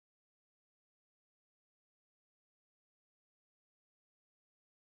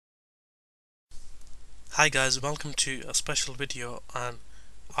Hi guys, welcome to a special video on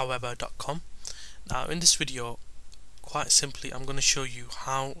Aweber.com. Now in this video, quite simply, I'm going to show you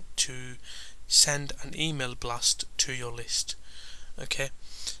how to send an email blast to your list. Okay,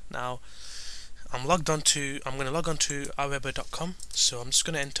 now I'm going to log on to Aweber.com, so I'm just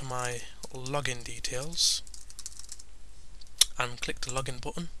going to enter my login details and click the login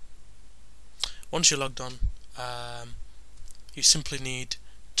button. Once you're logged on, you simply need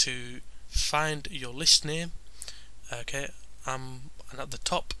to find your list name. Okay, and at the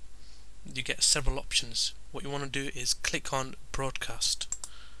top you get several options. What you want to do is click on broadcast.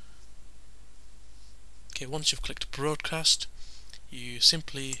 Okay, once you've clicked broadcast, you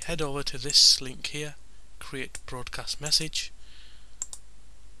simply head over to this link here, create broadcast message.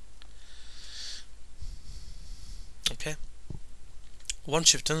 Okay,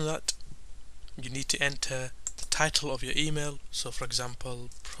 once you've done that, you need to enter the title of your email. So for example,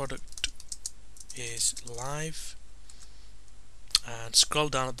 product is live, and scroll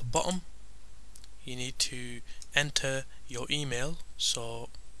down at the bottom. You need to enter your email. So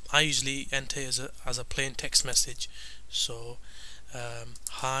I usually enter as a plain text message. So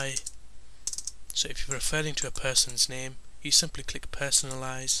hi. So if you're referring to a person's name, you simply click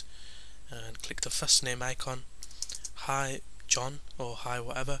personalize and click the first name icon. Hi John, or hi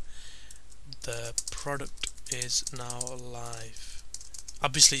whatever. The product is now live.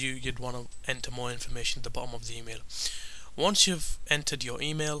 Obviously you'd want to enter more information at the bottom of the email. Once you've entered your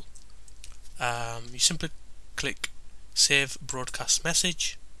email, you simply click save broadcast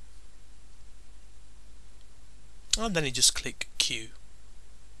message, and then you just click queue.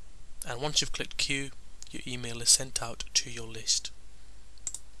 And once you've clicked queue, your email is sent out to your list.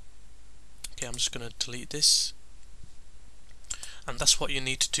 Okay, I'm just going to delete this, and that's what you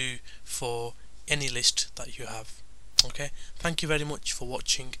need to do for any list that you have. Okay, thank you very much for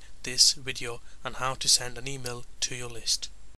watching this video on how to send an email to your list.